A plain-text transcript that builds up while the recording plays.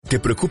¿Te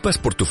preocupas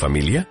por tu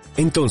familia?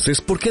 Entonces,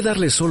 ¿por qué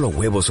darles solo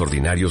huevos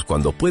ordinarios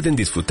cuando pueden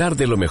disfrutar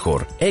de lo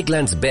mejor?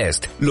 Eggland's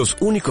Best, los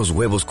únicos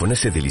huevos con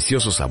ese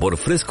delicioso sabor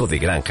fresco de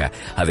granja,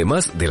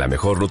 además de la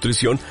mejor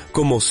nutrición,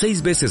 como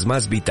 6 veces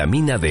más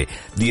vitamina D,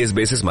 10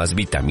 veces más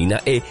vitamina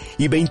E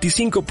y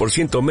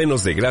 25%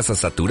 menos de grasa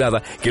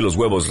saturada que los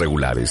huevos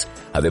regulares,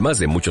 además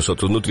de muchos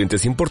otros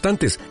nutrientes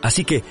importantes.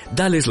 Así que,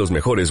 dales los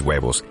mejores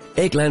huevos.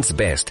 Eggland's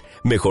Best,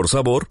 mejor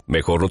sabor,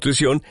 mejor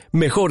nutrición,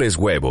 mejores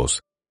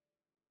huevos.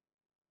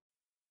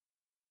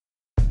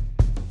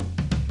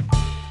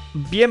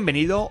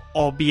 Bienvenido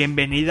o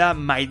bienvenida,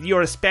 my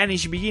dear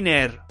Spanish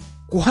beginner.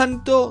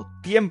 ¿Cuánto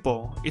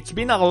tiempo? It's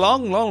been a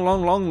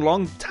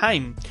long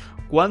time.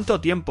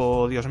 ¿Cuánto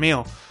tiempo, Dios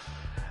mío?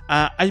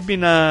 I've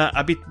been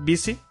a bit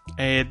busy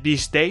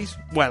these days.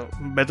 Well,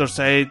 better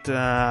said,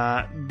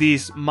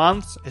 these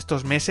months,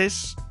 estos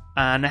meses.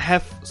 And I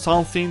have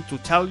something to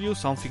tell you,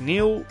 something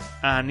new.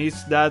 And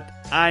it's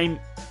that I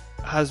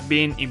has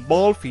been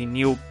involved in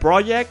new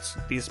projects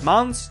these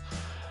months.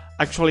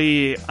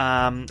 Actually,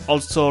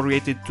 also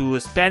related to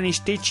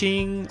Spanish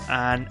teaching,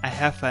 and I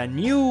have a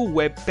new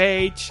web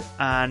page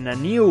and a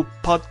new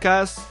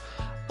podcast,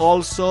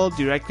 also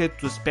directed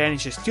to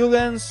Spanish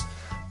students,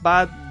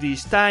 but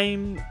this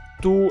time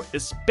to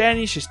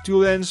Spanish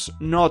students,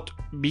 not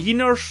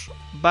beginners,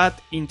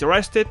 but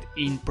interested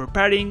in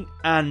preparing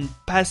and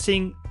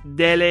passing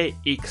DELE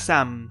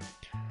exam.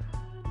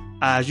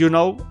 As you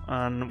know,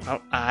 and well,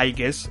 I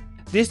guess,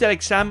 this DELE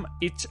exam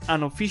is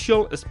an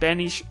official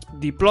Spanish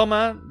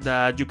diploma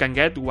that you can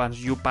get once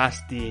you pass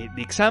the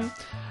exam,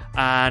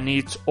 and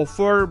it's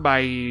offered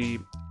by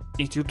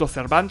Instituto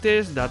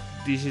Cervantes, that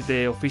this is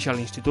the official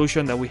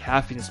institution that we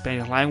have in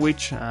Spanish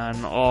language,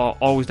 and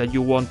always that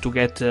you want to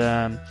get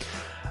an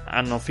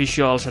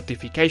official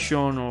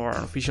certification or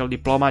an official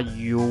diploma,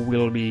 you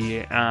will be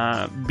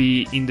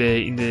in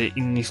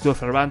Instituto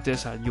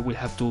Cervantes, and you will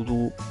have to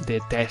do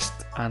the test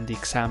and the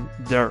exam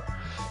there.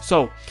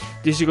 So,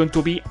 this is going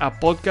to be a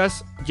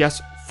podcast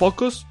just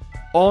focused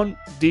on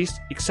this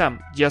exam.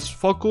 Just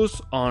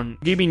focus on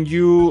giving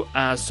you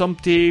some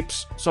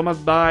tips, some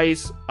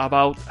advice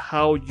about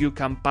how you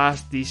can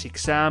pass this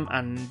exam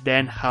and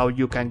then how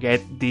you can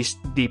get this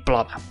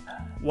diploma.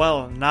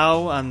 Well,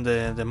 now, and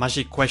the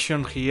magic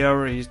question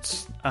here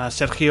is,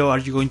 Sergio, are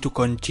you going to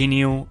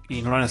continue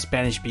in Learn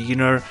Spanish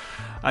Beginner?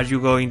 Are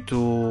you going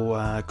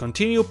to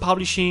continue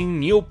publishing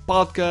new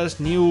podcasts,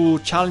 new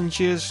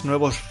challenges,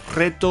 nuevos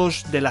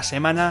retos de la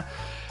semana?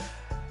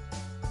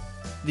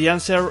 The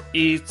answer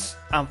is,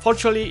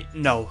 unfortunately,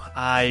 no.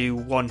 I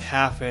won't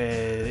have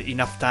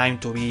enough time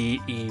to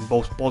be in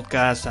both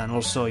podcasts and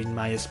also in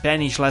my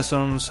Spanish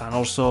lessons and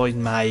also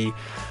in my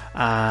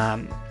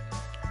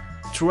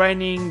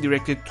training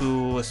directed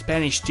to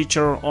Spanish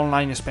teacher,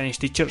 online Spanish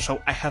teacher.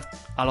 So I have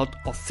a lot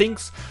of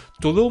things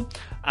to do,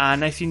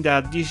 and I think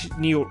that this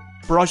new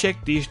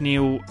project, this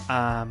new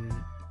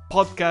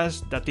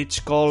podcast that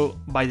it's called,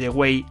 by the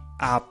way,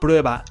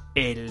 Aprueba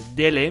el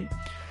DELE,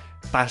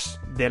 Pass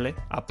DELE,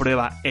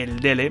 Aprueba el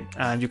DELE,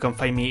 and you can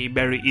find me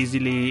very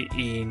easily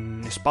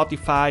in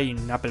Spotify,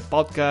 in Apple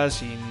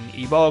Podcasts, in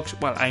iVoox,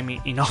 well, I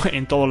mean,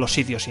 en todos los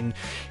sitios,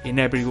 in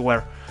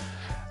everywhere.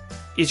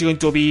 It's going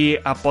to be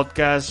a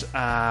podcast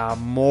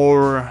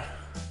more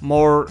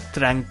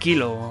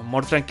tranquilo.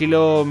 More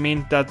tranquilo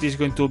means that it's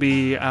going to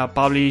be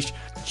published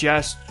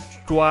just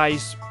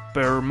twice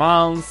per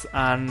month,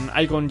 and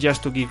I'm going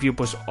just to give you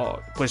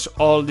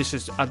all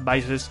these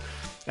advices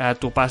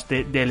to pass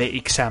the DELE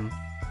exam.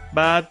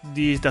 But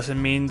this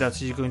doesn't mean that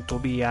it's going to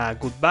be a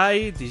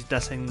goodbye. This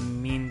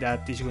doesn't mean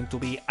that it's going to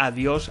be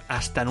adiós,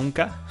 hasta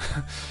nunca.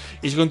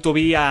 It's going to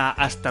be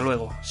hasta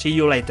luego. See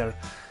you later.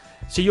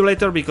 See you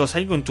later, because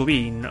I'm going to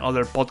be in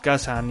other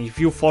podcasts, and if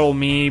you follow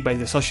me by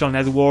the social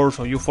networks,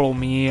 or you follow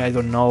me, I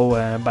don't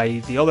know,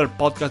 by the other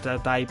podcasts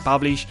that I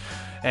publish,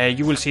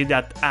 you will see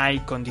that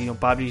I continue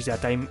publish,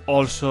 that I'm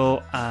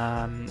also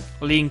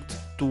linked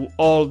to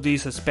all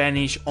this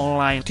Spanish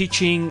online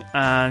teaching,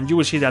 and you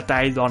will see that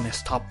I don't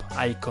stop.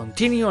 I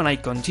continue, and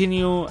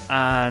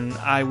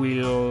I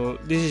will.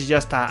 This is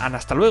just an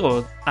hasta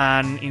luego.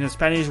 And in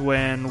Spanish,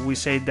 when we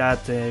say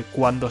that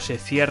cuando se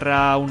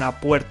cierra una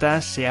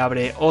puerta, se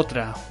abre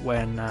otra.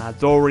 When a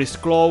door is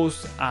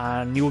closed,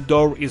 a new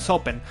door is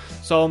open.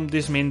 So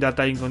this means that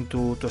I'm going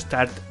to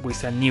start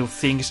with new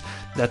things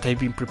that I've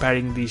been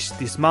preparing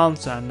this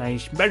month, and I'm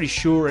pretty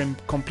sure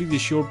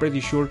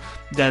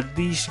that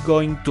this is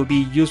going to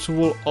be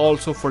useful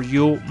also for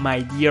you,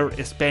 my dear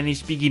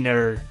Spanish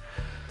beginner.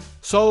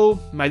 So,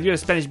 my dear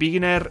Spanish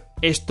beginner,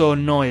 esto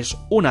no es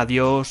un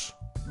adiós,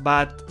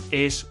 but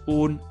es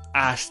un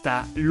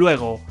hasta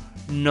luego.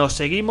 Nos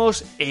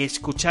seguimos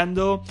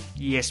escuchando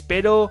y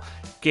espero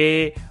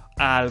que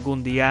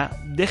algún día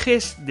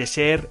dejes de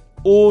ser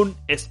un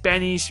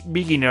Spanish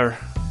beginner.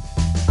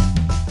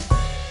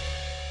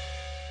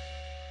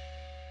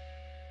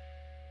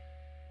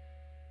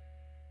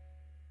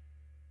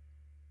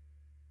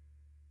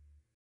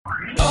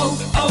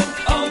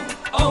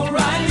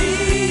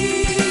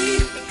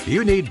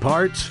 You need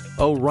parts?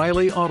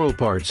 O'Reilly Auto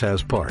Parts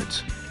has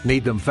parts.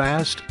 Need them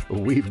fast?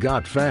 We've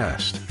got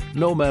fast.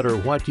 No matter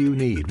what you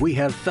need, we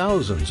have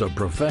thousands of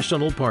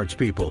professional parts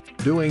people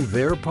doing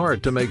their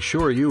part to make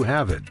sure you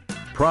have it.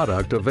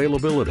 Product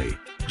availability.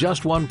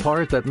 Just one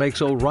part that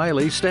makes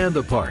O'Reilly stand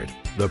apart.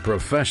 The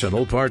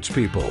professional parts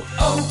people.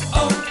 Oh,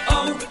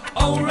 oh,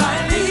 oh, O'Reilly.